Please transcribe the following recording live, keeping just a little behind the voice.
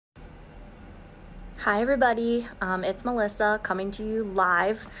Hi everybody, it's Melissa coming to you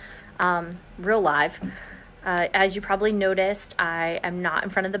live, real live. As you probably noticed, I am not in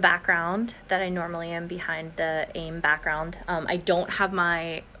front of the background that I normally am behind the AIM background. I don't have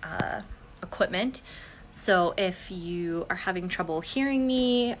my equipment, so if you are having trouble hearing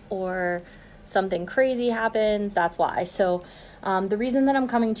me or something crazy happens, that's why. So the reason that I'm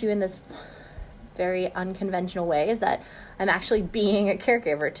coming to you in this very unconventional way is that I'm actually being a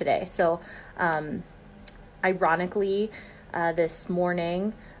caregiver today. So ironically, this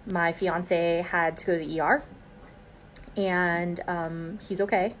morning my fiance had to go to the ER, and he's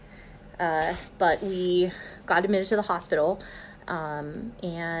okay, but we got admitted to the hospital,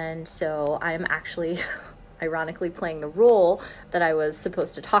 and so I'm actually ironically playing the role that I was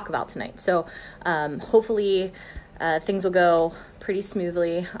supposed to talk about tonight. So hopefully things will go pretty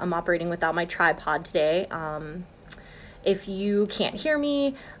smoothly. I'm operating without my tripod today. If you can't hear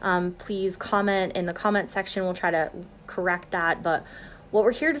me, please comment in the comment section. We'll try to correct that. But what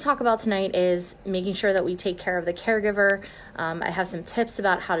we're here to talk about tonight is making sure that we take care of the caregiver. I have some tips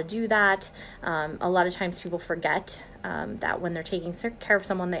about how to do that. A lot of times people forget that when they're taking care of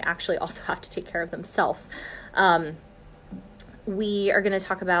someone, they actually also have to take care of themselves. We are going to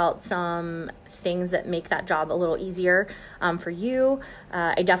talk about some things that make that job a little easier for you.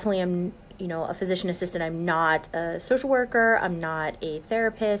 I definitely am a physician assistant. I'm not a social worker. I'm not a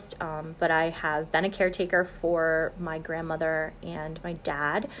therapist, but I have been a caretaker for my grandmother and my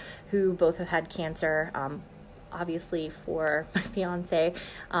dad, who both have had cancer, obviously for my fiance,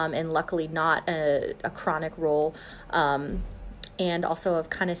 and luckily not a chronic role. And also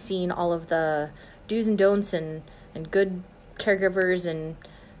I've kind of seen all of the do's and don'ts and good caregivers and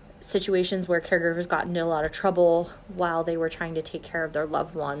situations where caregivers got into a lot of trouble while they were trying to take care of their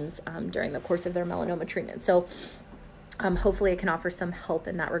loved ones during the course of their melanoma treatment. So hopefully I can offer some help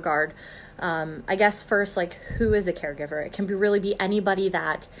in that regard. I guess first, who is a caregiver? It can really be anybody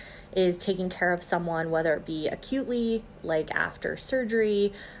that is taking care of someone, whether it be acutely, like after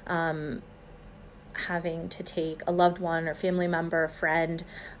surgery, having to take a loved one or family member, friend,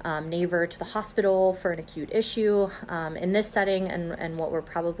 neighbor to the hospital for an acute issue. In this setting, and what we're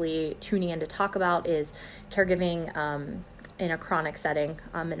probably tuning in to talk about is caregiving in a chronic setting,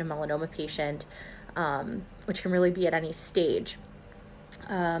 in a melanoma patient, which can really be at any stage.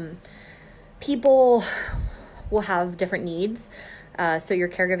 People will have different needs. So your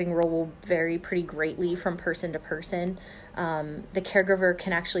caregiving role will vary pretty greatly from person to person. The caregiver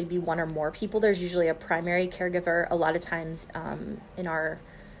can actually be one or more people. There's usually a primary caregiver. A lot of times in our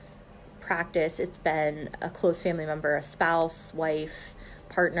practice, it's been a close family member, a spouse, wife,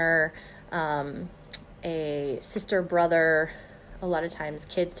 partner, a sister, brother. A lot of times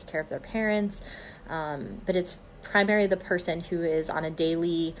kids take care of their parents, but it's primarily the person who is on a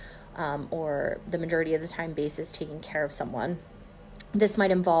daily or the majority of the time basis taking care of someone. This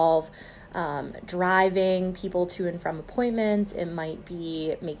might involve driving people to and from appointments. It might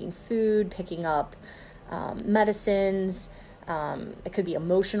be making food, picking up medicines. It could be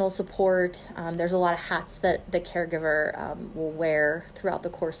emotional support. There's a lot of hats that the caregiver will wear throughout the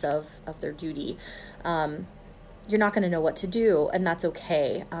course of their duty. You're not going to know what to do, and that's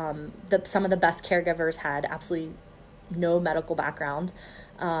okay. Some of the best caregivers had absolutely no medical background.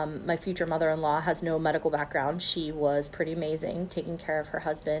 My future mother-in-law has no medical background. She was pretty amazing taking care of her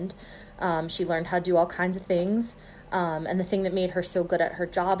husband. She learned how to do all kinds of things. And the thing that made her so good at her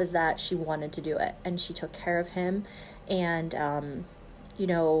job is that she wanted to do it, and she took care of him. And,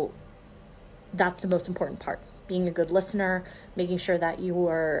 that's the most important part. Being a good listener, making sure that you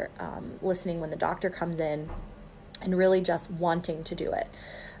are listening when the doctor comes in, and really just wanting to do it.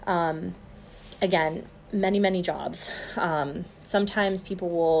 Again, many jobs. Sometimes people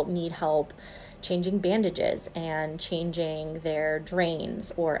will need help changing bandages and changing their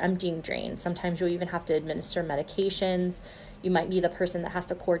drains or emptying drains. Sometimes you'll even have to administer medications. You might be the person that has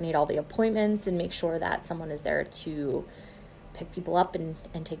to coordinate all the appointments and make sure that someone is there to pick people up and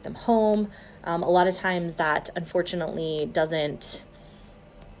take them home. A lot of times that unfortunately doesn't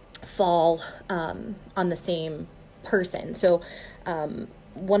fall on the same person. So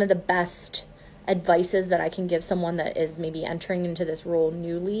one of the best advices that I can give someone that is maybe entering into this role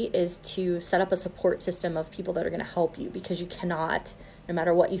newly is to set up a support system of people that are going to help you, because you cannot, no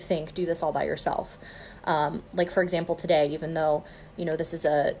matter what you think, do this all by yourself. For example, today, even though, this is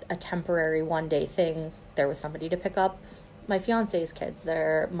a temporary one-day thing, there was somebody to pick up my fiance's kids.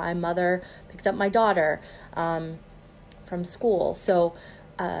 My mother picked up my daughter from school. So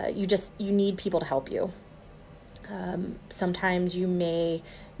you need people to help you. Sometimes you may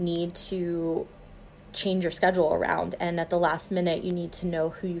need to change your schedule around, and at the last minute you need to know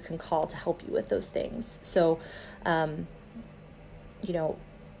who you can call to help you with those things. So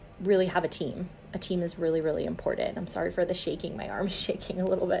really have a team. A team is really, really important. I'm sorry for the shaking. My arm is shaking a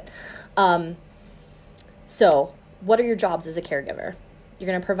little bit. So what are your jobs as a caregiver? You're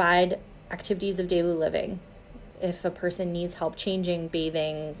going to provide activities of daily living. If a person needs help changing,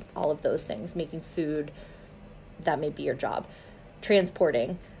 bathing, all of those things, making food, that may be your job.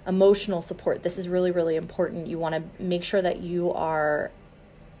 Transporting, emotional support. This is really, really important. You want to make sure that you are,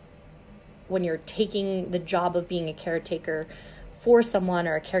 when you're taking the job of being a caretaker for someone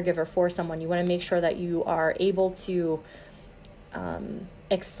or a caregiver for someone, you want to make sure that you are able to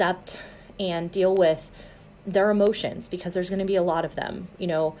accept and deal with their emotions, because there's going to be a lot of them.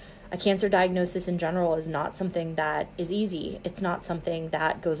 A cancer diagnosis in general is not something that is easy. It's not something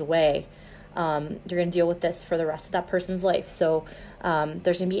that goes away. You're going to deal with this for the rest of that person's life. So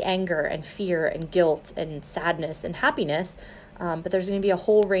there's going to be anger and fear and guilt and sadness and happiness. But there's going to be a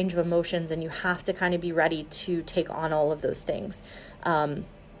whole range of emotions, and you have to kind of be ready to take on all of those things. How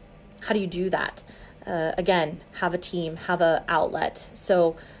do you do that? Again, have a team, have an outlet.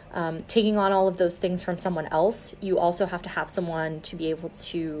 So taking on all of those things from someone else, you also have to have someone to be able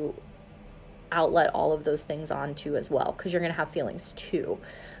to outlet all of those things onto as well, because you're going to have feelings too.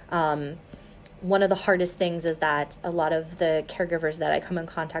 One of the hardest things is that a lot of the caregivers that I come in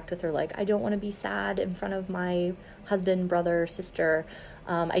contact with are like, I don't want to be sad in front of my husband, brother, sister.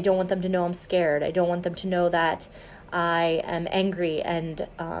 I don't want them to know I'm scared. I don't want them to know that I am angry and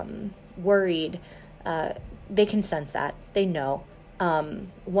worried. They can sense that. They know.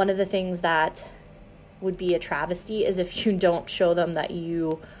 One of the things that would be a travesty is if you don't show them that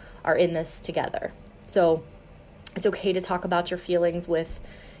you are in this together. So it's okay to talk about your feelings with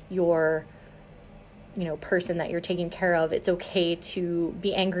your person that you're taking care of. It's okay to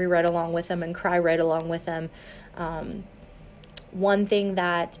be angry right along with them and cry right along with them. One thing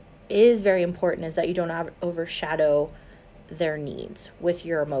that is very important is that you don't overshadow their needs with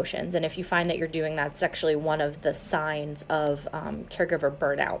your emotions. And if you find that you're doing that, it's actually one of the signs of caregiver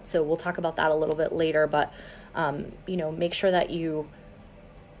burnout. So we'll talk about that a little bit later, but make sure that you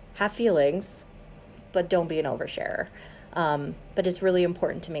have feelings, but don't be an oversharer. But it's really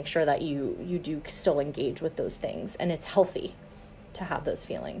important to make sure that you do still engage with those things, and it's healthy to have those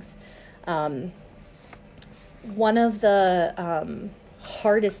feelings. One of the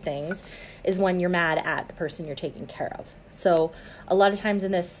hardest things is when you're mad at the person you're taking care of. So a lot of times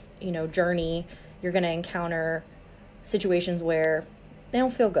in this, journey, you're going to encounter situations where they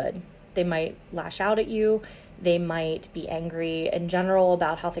don't feel good. They might lash out at you. They might be angry in general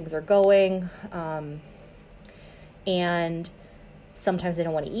about how things are going. And sometimes they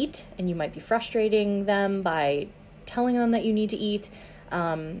don't want to eat, and you might be frustrating them by telling them that you need to eat.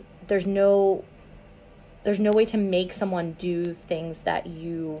 There's no way to make someone do things that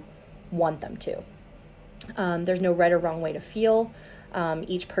you want them to. There's no right or wrong way to feel.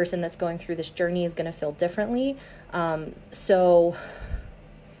 Each person that's going through this journey is going to feel differently.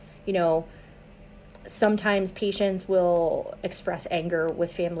 Sometimes patients will express anger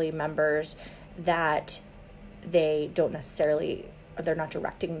with family members that they're not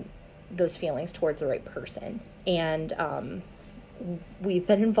directing those feelings towards the right person. And we've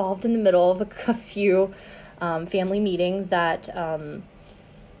been involved in the middle of a few family meetings that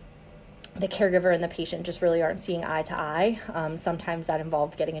the caregiver and the patient just really aren't seeing eye to eye. Sometimes that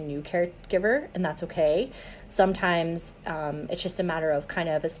involved getting a new caregiver, and that's okay. Sometimes it's just a matter of kind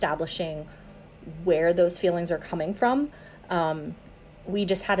of establishing where those feelings are coming from. We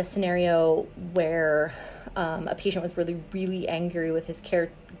just had a scenario where a patient was really, really angry with his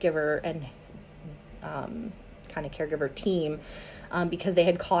caregiver and kind of caregiver team because they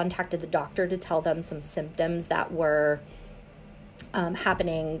had contacted the doctor to tell them some symptoms that were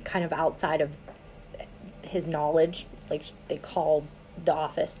happening kind of outside of his knowledge. Like, they called the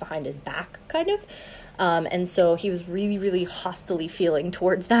office behind his back, kind of. And so he was really, really hostilely feeling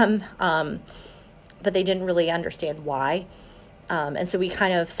towards them, but they didn't really understand why. And so we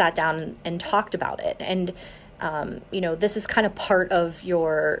kind of sat down and talked about it. And, this is kind of part of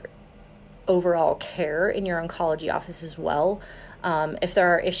your overall care in your oncology office as well. If there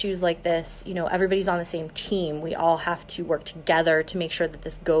are issues like this, everybody's on the same team. We all have to work together to make sure that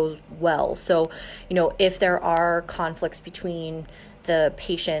this goes well. So, if there are conflicts between the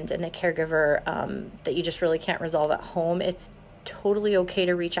patient and the caregiver that you just really can't resolve at home, it's totally okay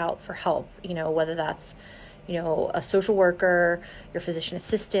to reach out for help, whether that's a social worker, your physician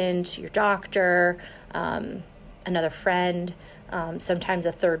assistant, your doctor, another friend. Sometimes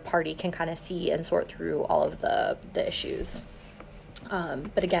a third party can kind of see and sort through all of the issues.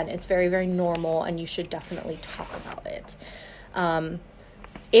 But again, it's very, very normal, and you should definitely talk about it.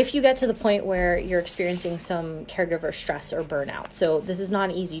 If you get to the point where you're experiencing some caregiver stress or burnout, so this is not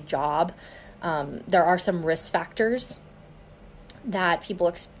an easy job. There are some risk factors that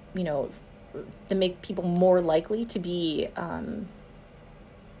people, that make people more likely to be,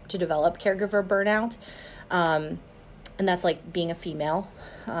 to develop caregiver burnout. And that's like being a female,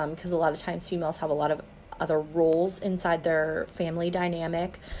 because a lot of times females have a lot of other roles inside their family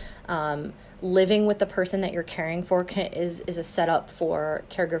dynamic. Living with the person that you're caring for is a setup for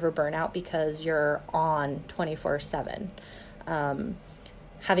caregiver burnout, because you're on 24/7.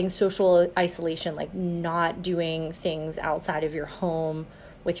 Having social isolation, like not doing things outside of your home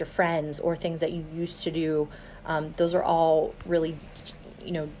with your friends or things that you used to do, those are all really,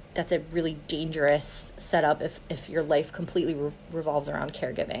 that's a really dangerous setup if your life completely revolves around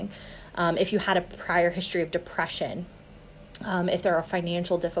caregiving. If you had a prior history of depression, if there are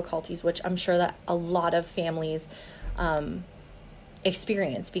financial difficulties, which I'm sure that a lot of families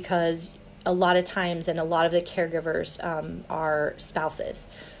experience, because a lot of times, and a lot of the caregivers are spouses.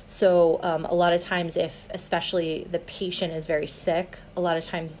 So a lot of times, if especially the patient is very sick, a lot of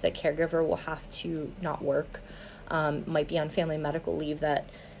times the caregiver will have to not work, might be on family medical leave that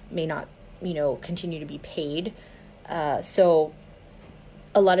may not, continue to be paid. So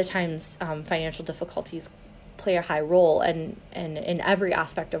a lot of times financial difficulties play a high role, and in every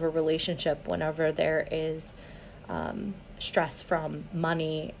aspect of a relationship, whenever there is stress from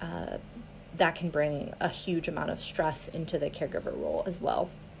money, that can bring a huge amount of stress into the caregiver role as well.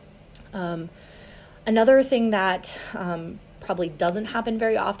 Another thing that probably doesn't happen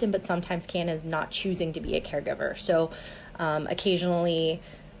very often, but sometimes can, is not choosing to be a caregiver. So occasionally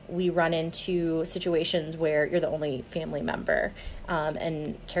we run into situations where you're the only family member,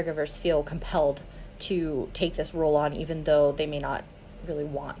 and caregivers feel compelled to take this role on, even though they may not really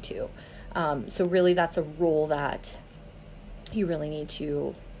want to. So really, that's a role that you really need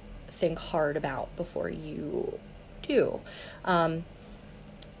to think hard about before you do.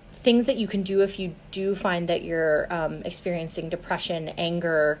 Things that you can do if you do find that you're experiencing depression,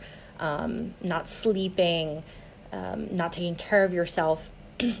 anger, not sleeping, not taking care of yourself,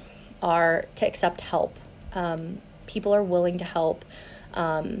 are to accept help. People are willing to help.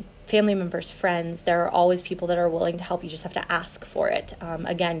 Family members, friends, there are always people that are willing to help. You just have to ask for it.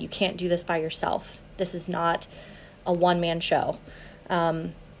 Again, you can't do this by yourself. This is not a one-man show.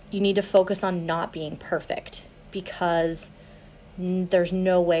 You need to focus on not being perfect, because there's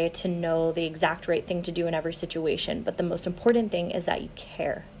no way to know the exact right thing to do in every situation. But the most important thing is that you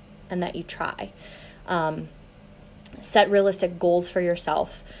care and that you try. Set realistic goals for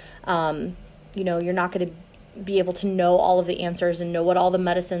yourself. You're not going to be able to know all of the answers and know what all the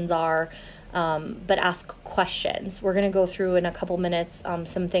medicines are, but ask questions. We're going to go through in a couple minutes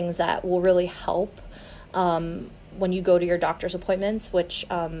some things that will really help when you go to your doctor's appointments, which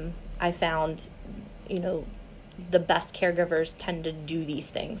I found, the best caregivers tend to do these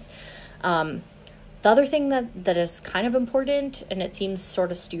things. The other thing that is kind of important, and it seems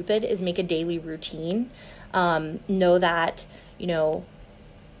sort of stupid, is make a daily routine. Know that,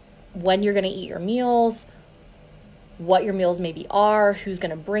 when you're going to eat your meals, what your meals maybe are, who's going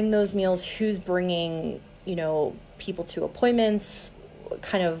to bring those meals, who's bringing, people to appointments,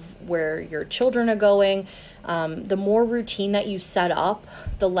 kind of where your children are going. The more routine that you set up,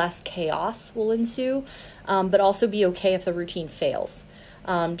 the less chaos will ensue, but also be okay if the routine fails.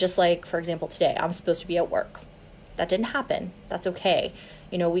 Just like, for example, today, I'm supposed to be at work. That didn't happen. That's okay.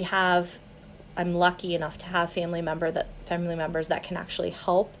 I'm lucky enough to have family members that can actually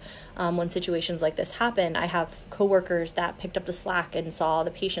help when situations like this happen. I have coworkers that picked up the slack and saw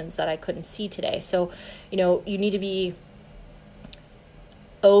the patients that I couldn't see today. So, you need to be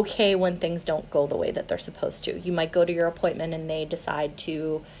okay when things don't go the way that they're supposed to. You might go to your appointment and they decide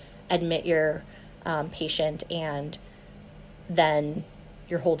to admit your patient, and then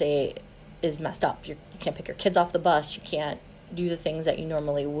your whole day is messed up. You can't pick your kids off the bus. You can't do the things that you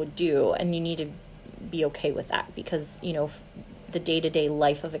normally would do, and you need to be okay with that, because the day-to-day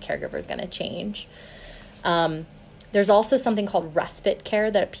life of a caregiver is going to change. There's also something called respite care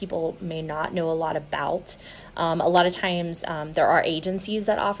that people may not know a lot about. A lot of times there are agencies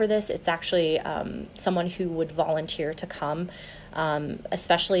that offer this. It's actually someone who would volunteer to come,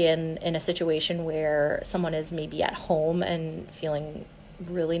 especially in a situation where someone is maybe at home and feeling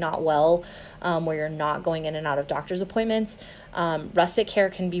really not well, where you're not going in and out of doctor's appointments. Respite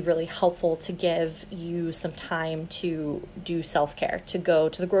care can be really helpful to give you some time to do self-care, to go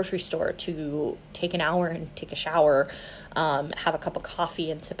to the grocery store, to take an hour and take a shower, have a cup of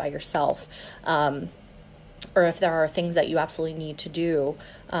coffee and sit by yourself. or if there are things that you absolutely need to do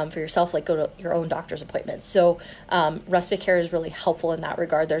for yourself, like go to your own doctor's appointments. So respite care is really helpful in that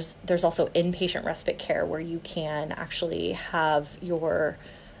regard. There's also inpatient respite care where you can actually have your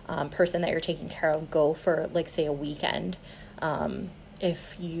person that you're taking care of go for, like, say, a weekend.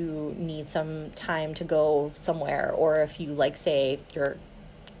 If you need some time to go somewhere, or if you, like, say your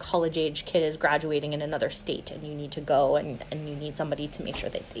college age kid is graduating in another state and you need to go and you need somebody to make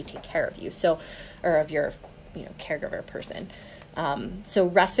sure that they take care of you. So, or of your, caregiver person. So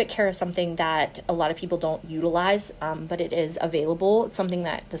respite care is something that a lot of people don't utilize, but it is available. It's something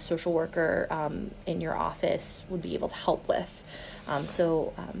that the social worker in your office would be able to help with.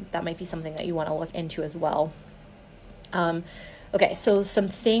 So that might be something that you want to look into as well. Okay, so some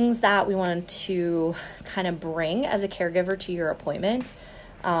things that we wanted to kind of bring as a caregiver to your appointment.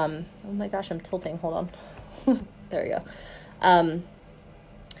 Oh my gosh, I'm tilting. Hold on. There you go.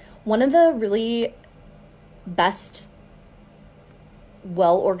 One of the really best,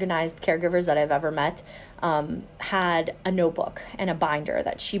 well-organized caregivers that I've ever met had a notebook and a binder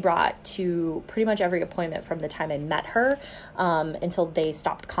that she brought to pretty much every appointment from the time I met her until they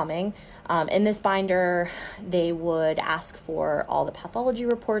stopped coming. In this binder, they would ask for all the pathology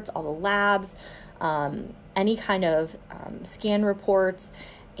reports, all the labs, any kind of scan reports,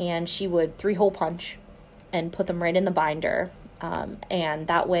 and she would 3-hole punch and put them right in the binder. And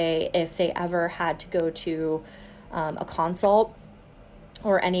that way, if they ever had to go to a consult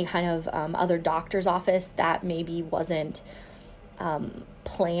or any kind of other doctor's office that maybe wasn't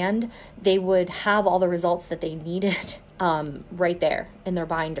planned, they would have all the results that they needed right there in their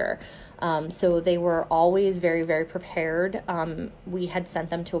binder. So they were always very, very prepared. We had sent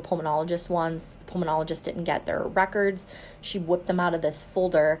them to a pulmonologist once. The pulmonologist didn't get their records. She whipped them out of this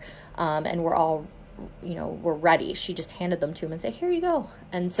folder, and we're ready. She just handed them to him and said, here you go.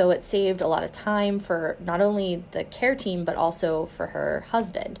 And so it saved a lot of time for not only the care team, but also for her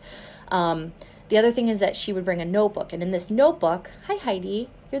husband. The other thing is that she would bring a notebook. And in this notebook, hi Heidi,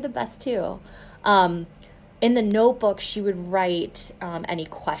 you're the best too. In the notebook, she would write any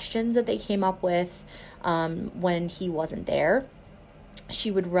questions that they came up with when he wasn't there.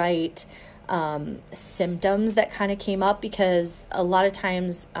 She would write symptoms that kind of came up, because a lot of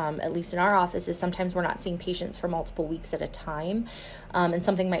times, at least in our offices, sometimes we're not seeing patients for multiple weeks at a time. And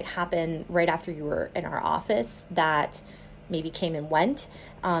something might happen right after you were in our office that maybe came and went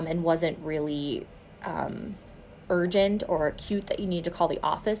and wasn't really urgent or acute that you need to call the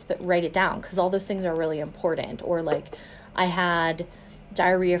office, but write it down, because all those things are really important. Or like, I had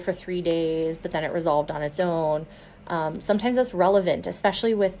diarrhea for 3 days, but then it resolved on its own. Sometimes that's relevant,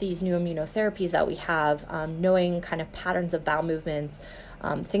 especially with these new immunotherapies that we have, knowing kind of patterns of bowel movements,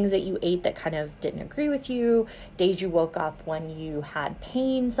 things that you ate that kind of didn't agree with you, days you woke up when you had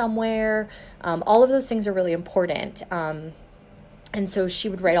pain somewhere. All of those things are really important. And so she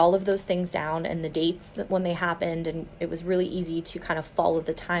would write all of those things down and the dates that when they happened, and it was really easy to kind of follow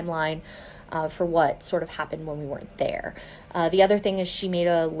the timeline for what sort of happened when we weren't there. The other thing is she made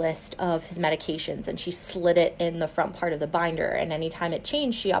a list of his medications, and she slid it in the front part of the binder, and anytime it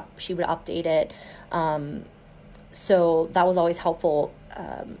changed, she would update it. So that was always helpful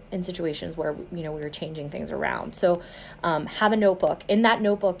in situations where we were changing things around. So have a notebook. In that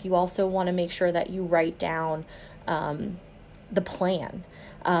notebook, you also want to make sure that you write down the plan.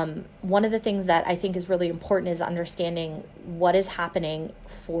 One of the things that I think is really important is understanding what is happening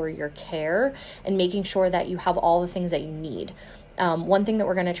for your care and making sure that you have all the things that you need. One thing that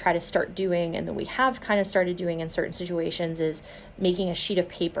we're going to try to start doing, and that we have kind of started doing in certain situations, is making a sheet of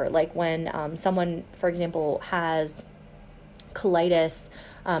paper. Like when someone, for example, has colitis,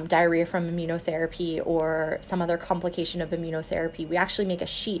 diarrhea from immunotherapy, or some other complication of immunotherapy, we actually make a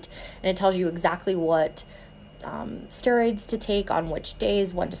sheet, and it tells you exactly what steroids to take on which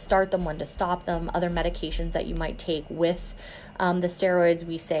days, when to start them, when to stop them, other medications that you might take with the steroids.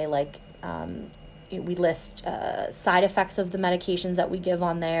 We say, like, we list side effects of the medications that we give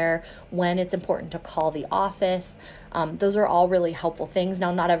on there, when it's important to call the office. Those are all really helpful things.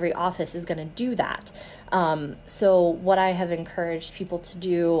 Now, not every office is going to do that. So what I have encouraged people to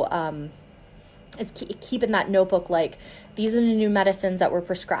do is keep in that notebook, like, these are the new medicines that were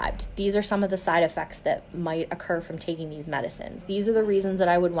prescribed. These are some of the side effects that might occur from taking these medicines. These are the reasons that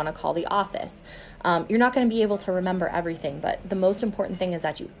I would want to call the office. You're not going to be able to remember everything, but the most important thing is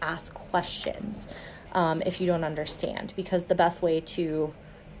that you ask questions if you don't understand, because the best way to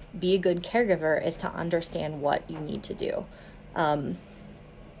be a good caregiver is to understand what you need to do.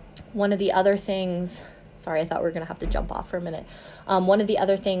 One of the other things... Sorry, I thought we were going to have to jump off for a minute. One of the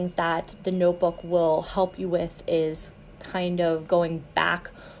other things that the notebook will help you with is kind of going back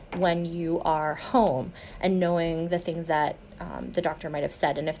when you are home, and knowing the things that the doctor might have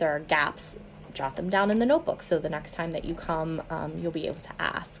said. And if there are gaps, jot them down in the notebook so the next time that you come, you'll be able to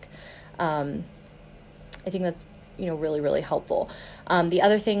ask. I think that's really, really helpful. The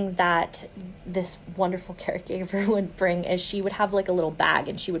other thing that this wonderful caregiver would bring is she would have like a little bag,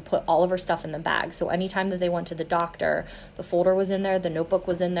 and she would put all of her stuff in the bag. So anytime that they went to the doctor, the folder was in there, the notebook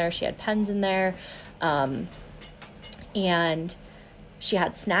was in there, she had pens in there, and she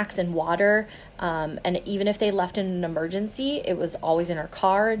had snacks and water. And even if they left in an emergency, it was always in her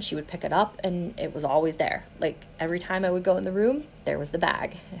car, and she would pick it up, and it was always there. Like every time I would go in the room, there was the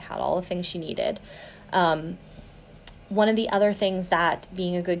bag. It had all the things she needed. One of the other things that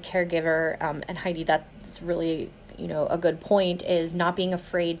being a good caregiver, and Heidi, that's really, a good point, is not being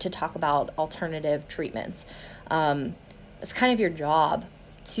afraid to talk about alternative treatments. It's kind of your job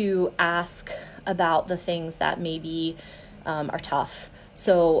to ask about the things that maybe are tough.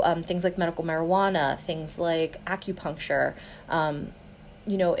 So things like medical marijuana, things like acupuncture,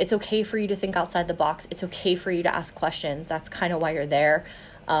 it's okay for you to think outside the box. It's okay for you to ask questions. That's kind of why you're there.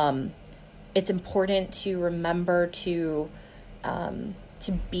 It's important to remember to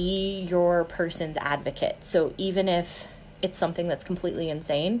be your person's advocate. So even if it's something that's completely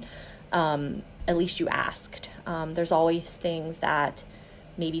insane, at least you asked. There's always things that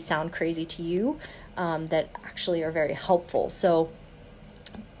maybe sound crazy to you that actually are very helpful. So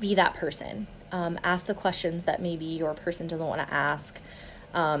be that person. Ask the questions that maybe your person doesn't want to ask.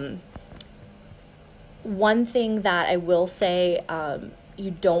 One thing that I will say, you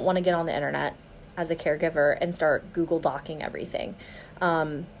don't want to get on the internet as a caregiver and start Google Docing everything.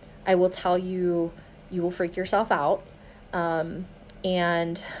 I will tell you, you will freak yourself out.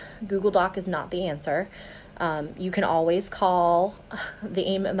 And Google Doc is not the answer. You can always call the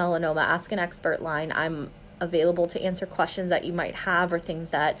AIM Melanoma Ask an Expert line. I'm available to answer questions that you might have, or things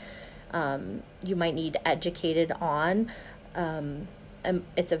that you might need educated on.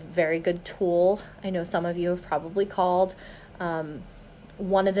 It's a very good tool. I know some of you have probably called.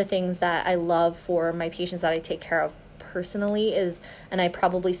 One of the things that I love for my patients that I take care of personally is, and I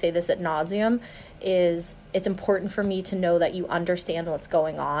probably say this ad nauseum, is it's important for me to know that you understand what's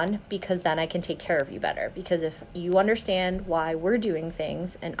going on, because then I can take care of you better. Because if you understand why we're doing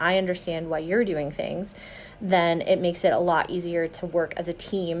things and I understand why you're doing things, then it makes it a lot easier to work as a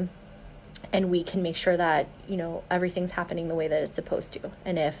team, and we can make sure that, everything's happening the way that it's supposed to.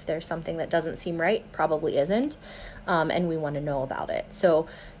 And if there's something that doesn't seem right, probably isn't, and we want to know about it. So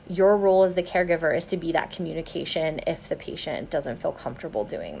your role as the caregiver is to be that communication if the patient doesn't feel comfortable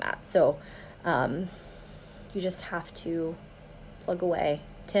doing that. So you just have to plug away.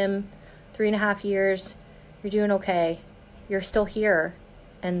 Tim, 3.5 years, you're doing okay. You're still here.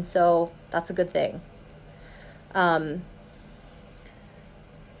 And so that's a good thing.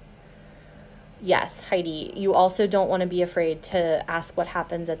 Yes, Heidi, you also don't want to be afraid to ask what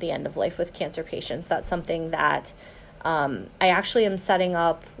happens at the end of life with cancer patients. That's something that I actually am setting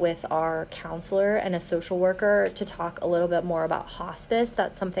up with our counselor and a social worker to talk a little bit more about hospice.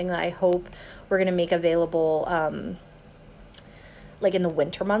 That's something that I hope we're going to make available like in the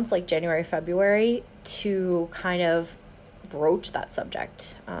winter months, like January, February, to kind of broach that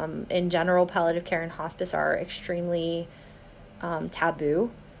subject. In general, palliative care and hospice are extremely taboo.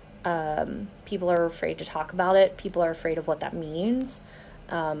 People are afraid to talk about it. People are afraid of what that means.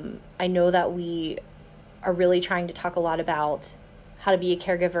 I know that we are really trying to talk a lot about how to be a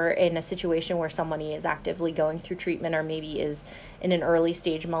caregiver in a situation where somebody is actively going through treatment, or maybe is in an early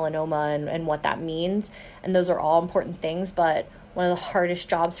stage melanoma, and what that means. And those are all important things, but one of the hardest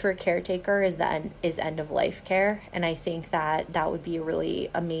jobs for a caretaker is end of life care. And I think that would be a really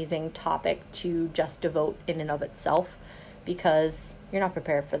amazing topic to just devote in and of itself, because you're not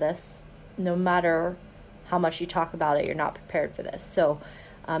prepared for this. No matter how much you talk about it, you're not prepared for this. So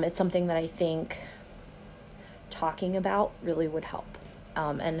it's something that I think talking about really would help.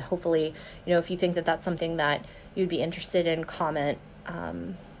 And hopefully, if you think that that's something that you'd be interested in, comment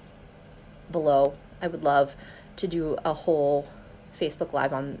below. I would love to do a whole Facebook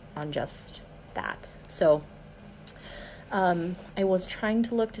Live on just that. So I was trying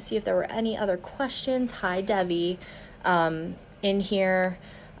to look to see if there were any other questions. Hi, Debbie. In here,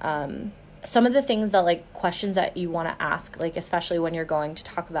 some of the things that, like, questions that you want to ask, like, especially when you're going to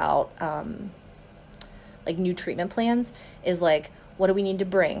talk about like new treatment plans, is like, what do we need to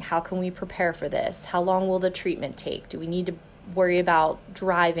bring? How can we prepare for this? How long will the treatment take? Do we need to worry about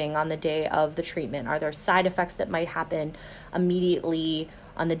driving on the day of the treatment? Are there side effects that might happen immediately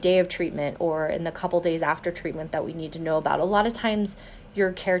on the day of treatment, or in the couple days after treatment, that we need to know about? A lot of times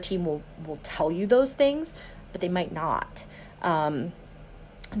your care team will tell you those things, but they might not.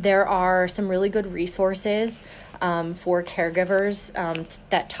 There are some really good resources for caregivers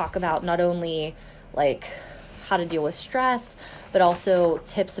that talk about not only like how to deal with stress, but also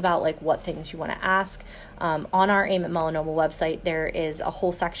tips about like what things you want to ask. On our Aim at Melanoma website, there is a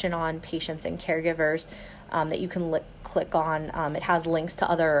whole section on patients and caregivers that you can click on. It has links to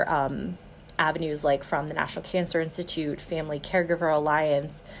other avenues like from the National Cancer Institute, Family Caregiver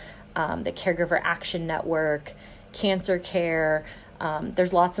Alliance, the Caregiver Action Network, Cancer Care.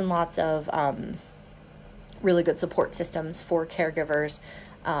 There's lots and lots of really good support systems for caregivers.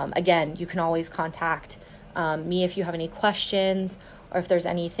 Again, you can always contact me if you have any questions or if there's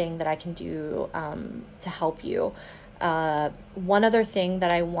anything that I can do to help you. One other thing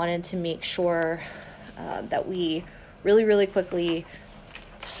that I wanted to make sure that we really, really quickly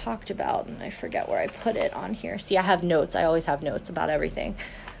talked about, and I forget where I put it on here. See, I have notes. I always have notes about everything.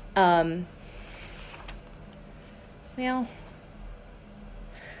 Well, I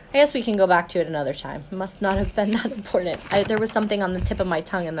guess we can go back to it another time. It must not have been that important. There was something on the tip of my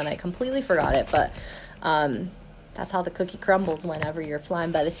tongue and then I completely forgot it, but that's how the cookie crumbles whenever you're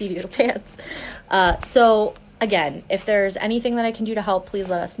flying by the seat of your pants. So again, if there's anything that I can do to help, please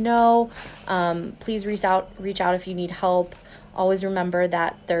let us know. Please reach out if you need help. Always remember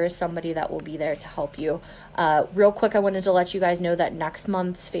that there is somebody that will be there to help you. Real quick, I wanted to let you guys know that next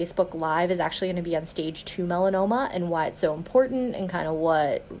month's Facebook Live is actually going to be on stage 2 melanoma and why it's so important and kind of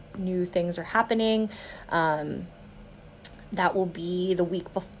what new things are happening. That will be the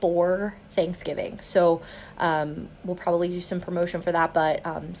week before Thanksgiving. So we'll probably do some promotion for that, but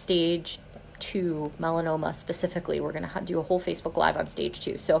stage 2 melanoma specifically, we're going to do a whole Facebook Live on stage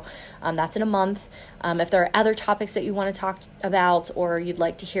 2. So that's in a month. If there are other topics that you want to talk about or you'd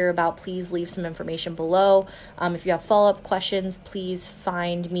like to hear about, please leave some information below. If you have follow-up questions, please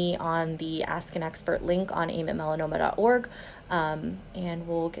find me on the Ask an Expert link on aimatmelanoma.org, and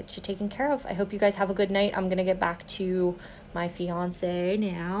we'll get you taken care of. I hope you guys have a good night. I'm going to get back to my fiance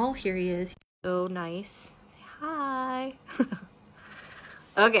now. Here he is. So nice. Say hi.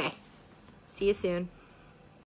 Okay. See you soon.